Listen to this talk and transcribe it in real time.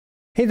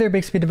Hey there,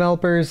 Bixby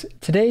developers.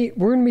 Today,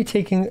 we're going to be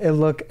taking a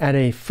look at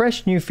a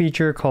fresh new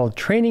feature called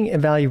Training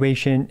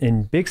Evaluation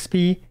in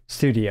Bixby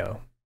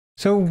Studio.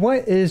 So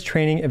what is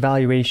training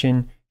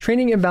evaluation?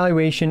 Training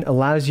evaluation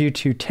allows you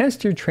to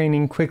test your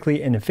training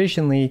quickly and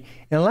efficiently,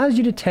 and allows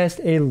you to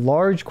test a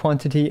large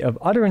quantity of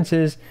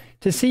utterances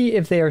to see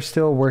if they are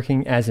still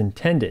working as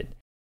intended.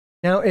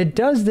 Now, it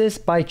does this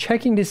by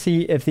checking to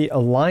see if the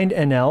aligned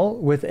NL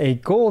with a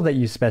goal that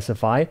you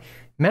specify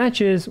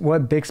matches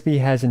what Bixby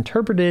has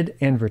interpreted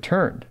and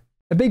returned.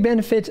 A big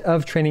benefit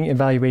of training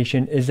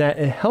evaluation is that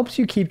it helps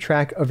you keep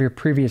track of your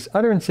previous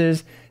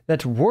utterances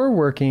that were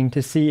working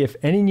to see if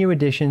any new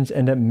additions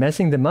end up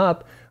messing them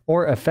up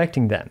or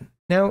affecting them.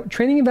 Now,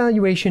 training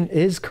evaluation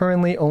is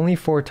currently only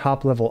for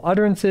top-level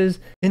utterances.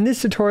 In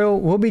this tutorial,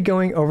 we'll be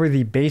going over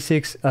the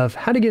basics of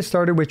how to get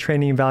started with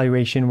training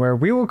evaluation, where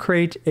we will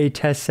create a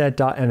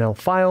testset.nl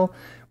file.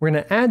 We're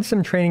going to add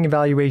some training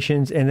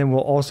evaluations, and then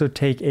we'll also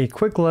take a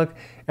quick look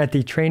at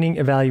the training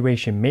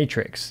evaluation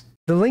matrix.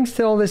 The links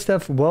to all this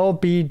stuff will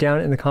be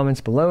down in the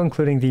comments below,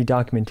 including the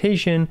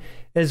documentation,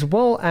 as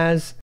well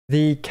as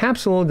the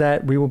capsule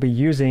that we will be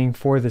using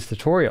for this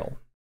tutorial.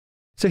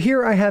 So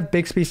here I have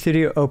Bixby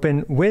Studio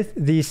open with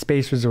the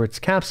Space Resorts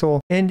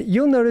capsule, and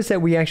you'll notice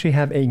that we actually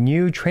have a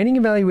new training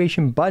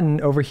evaluation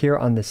button over here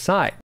on the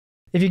side.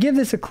 If you give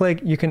this a click,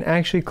 you can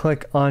actually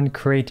click on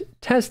Create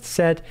Test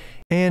Set,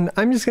 and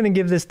I'm just going to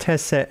give this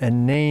test set a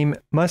name,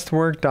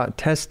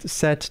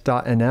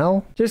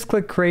 mustwork.testset.nl. Just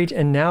click Create,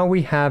 and now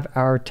we have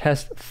our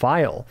test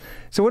file.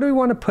 So what do we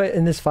want to put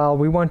in this file?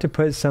 We want to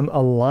put some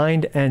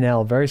aligned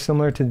NL, very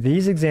similar to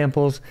these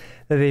examples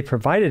that they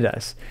provided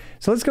us.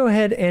 So let's go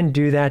ahead and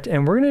do that,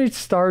 and we're going to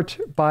start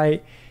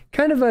by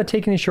kind of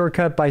taking a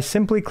shortcut by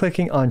simply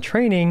clicking on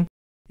Training,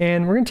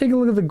 and we're going to take a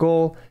look at the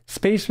goal,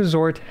 Space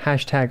Resort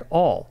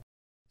 #all.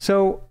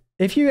 So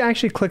if you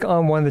actually click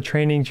on one of the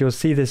trainings, you'll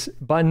see this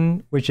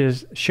button, which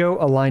is Show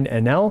Aligned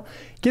NL.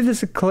 Give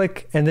this a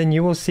click, and then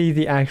you will see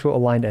the actual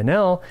aligned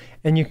NL,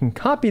 and you can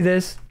copy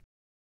this.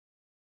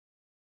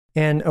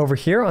 And over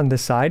here on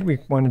this side, we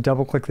want to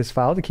double click this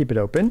file to keep it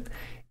open,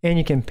 and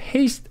you can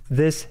paste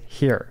this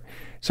here.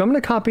 So I'm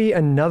going to copy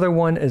another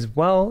one as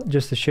well,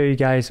 just to show you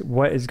guys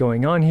what is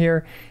going on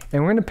here.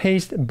 And we're going to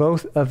paste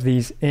both of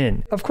these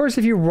in. Of course,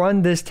 if you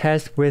run this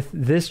test with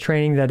this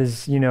training that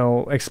is,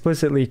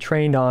 explicitly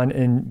trained on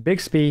in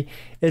Bixby,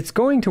 it's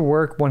going to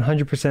work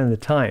 100% of the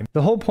time.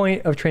 The whole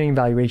point of training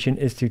evaluation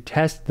is to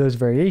test those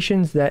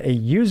variations that a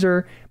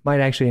user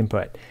might actually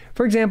input.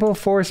 For example,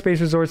 for Space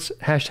Resorts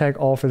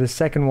 #all for the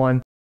second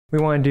one, we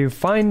want to do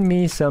find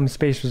me some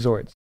space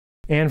resorts.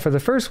 And for the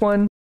first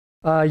one,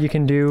 you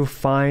can do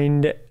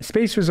find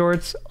space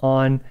resorts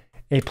on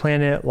a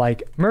planet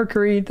like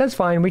Mercury. That's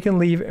fine. We can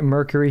leave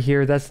Mercury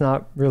here. That's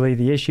not really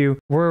the issue.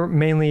 We're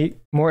mainly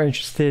more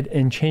interested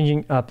in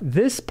changing up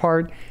this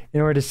part in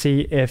order to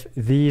see if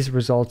these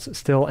results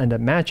still end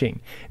up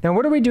matching. Now,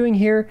 what are we doing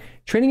here?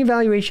 Training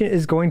evaluation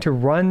is going to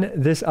run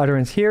this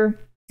utterance here.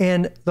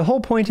 And the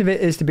whole point of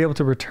it is to be able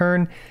to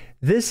return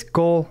this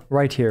goal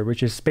right here,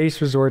 which is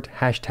Space Resort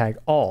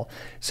 #all.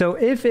 So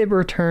if it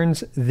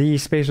returns the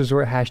Space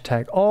Resort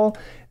 #all,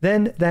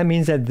 then that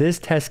means that this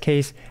test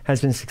case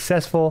has been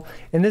successful.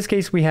 In this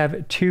case, we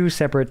have two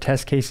separate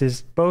test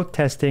cases, both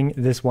testing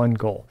this one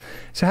goal.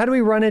 So how do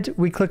we run it?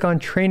 We click on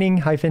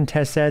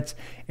Training-Test Sets,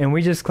 and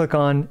we just click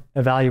on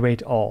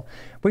Evaluate All.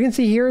 We can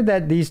see here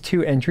that these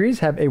two entries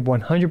have a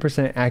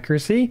 100%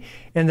 accuracy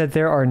and that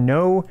there are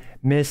no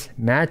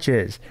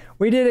mismatches.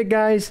 We did it,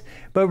 guys,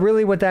 but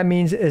really what that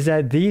means is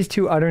that these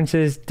two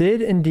utterances did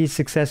indeed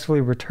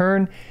successfully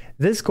return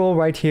this goal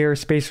right here,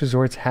 Space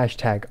Resorts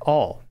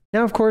 #all.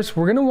 Now, of course,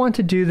 we're going to want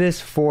to do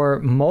this for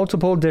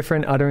multiple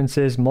different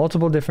utterances,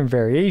 multiple different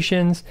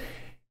variations,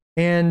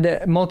 and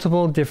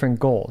multiple different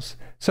goals.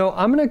 So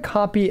I'm going to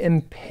copy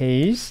and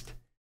paste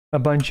a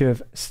bunch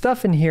of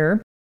stuff in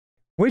here,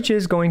 which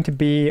is going to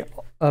be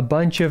a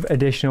bunch of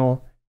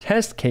additional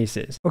test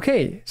cases.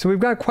 Okay, so we've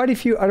got quite a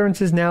few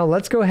utterances now.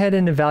 Let's go ahead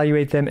and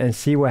evaluate them and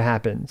see what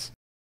happens.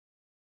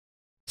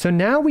 So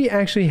now we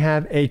actually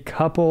have a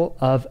couple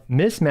of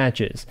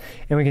mismatches,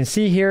 and we can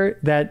see here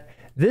that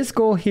this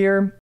goal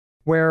here,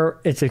 where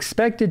it's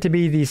expected to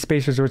be the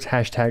Space Resorts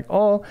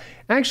 #all,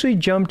 actually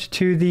jumped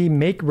to the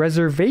make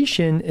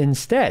reservation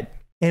instead.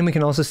 And we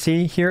can also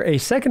see here a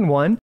second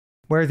one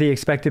where the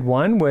expected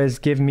one was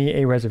give me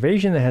a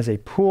reservation that has a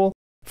pool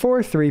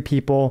for 3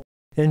 people.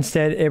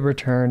 Instead, it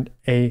returned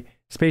a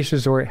Space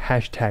Resort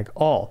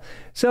 #all.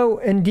 So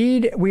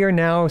indeed, we are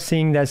now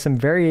seeing that some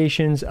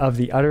variations of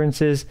the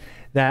utterances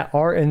that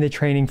are in the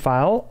training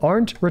file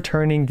aren't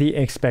returning the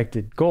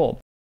expected goal.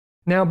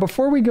 Now,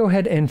 before we go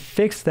ahead and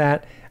fix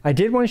that, I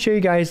did want to show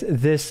you guys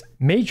this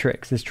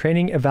matrix, this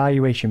training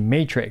evaluation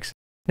matrix.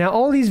 Now,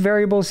 all these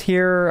variables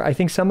here, I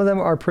think some of them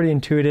are pretty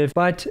intuitive,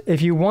 but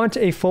if you want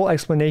a full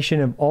explanation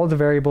of all the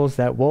variables,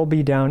 that will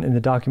be down in the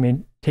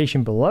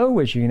documentation below,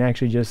 which you can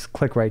actually just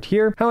click right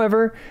here.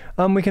 However,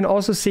 we can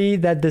also see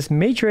that this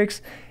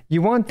matrix,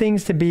 you want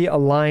things to be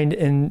aligned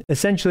in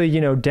essentially,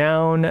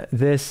 down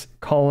this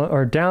column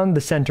or down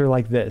the center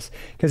like this,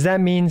 because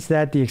that means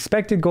that the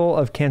expected goal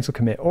of cancel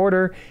commit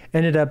order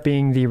ended up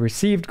being the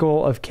received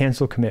goal of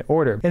cancel commit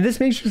order. And this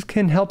matrix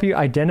can help you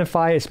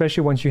identify,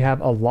 especially once you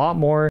have a lot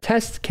more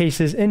test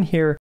cases in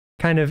here,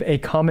 kind of a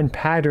common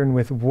pattern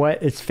with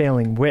what it's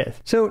failing with.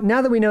 So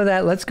now that we know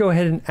that, let's go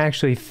ahead and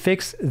actually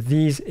fix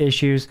these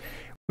issues.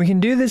 We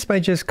can do this by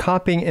just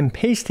copying and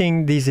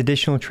pasting these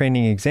additional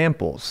training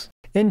examples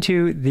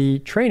into the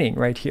training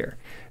right here.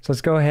 So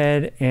let's go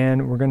ahead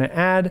and we're going to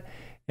add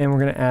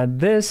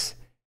this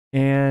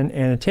and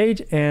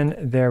annotate, and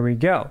there we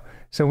go.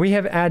 So we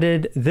have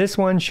added this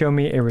one, show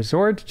me a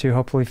resort, to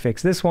hopefully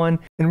fix this one.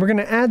 And we're going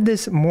to add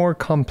this more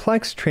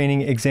complex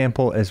training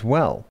example as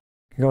well.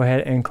 Go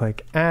ahead and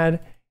click add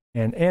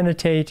and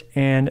annotate,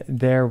 and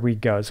there we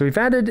go. So we've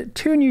added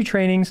 2 new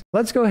trainings.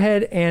 Let's go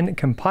ahead and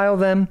compile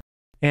them.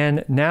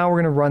 And now we're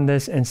going to run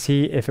this and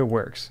see if it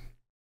works.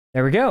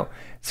 There we go.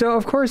 So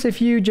of course,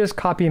 if you just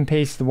copy and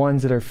paste the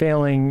ones that are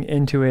failing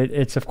into it,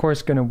 it's of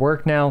course going to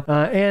work now.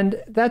 And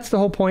that's the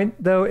whole point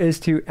though, is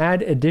to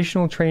add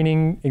additional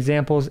training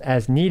examples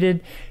as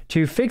needed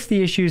to fix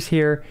the issues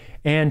here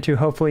and to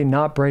hopefully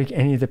not break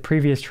any of the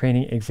previous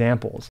training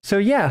examples. So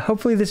yeah,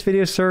 hopefully this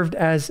video served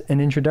as an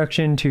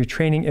introduction to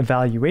training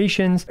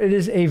evaluations. It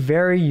is a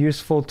very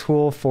useful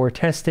tool for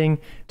testing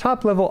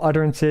top level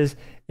utterances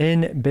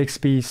in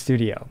Bixby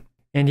Studio.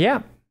 And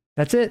yeah,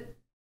 that's it.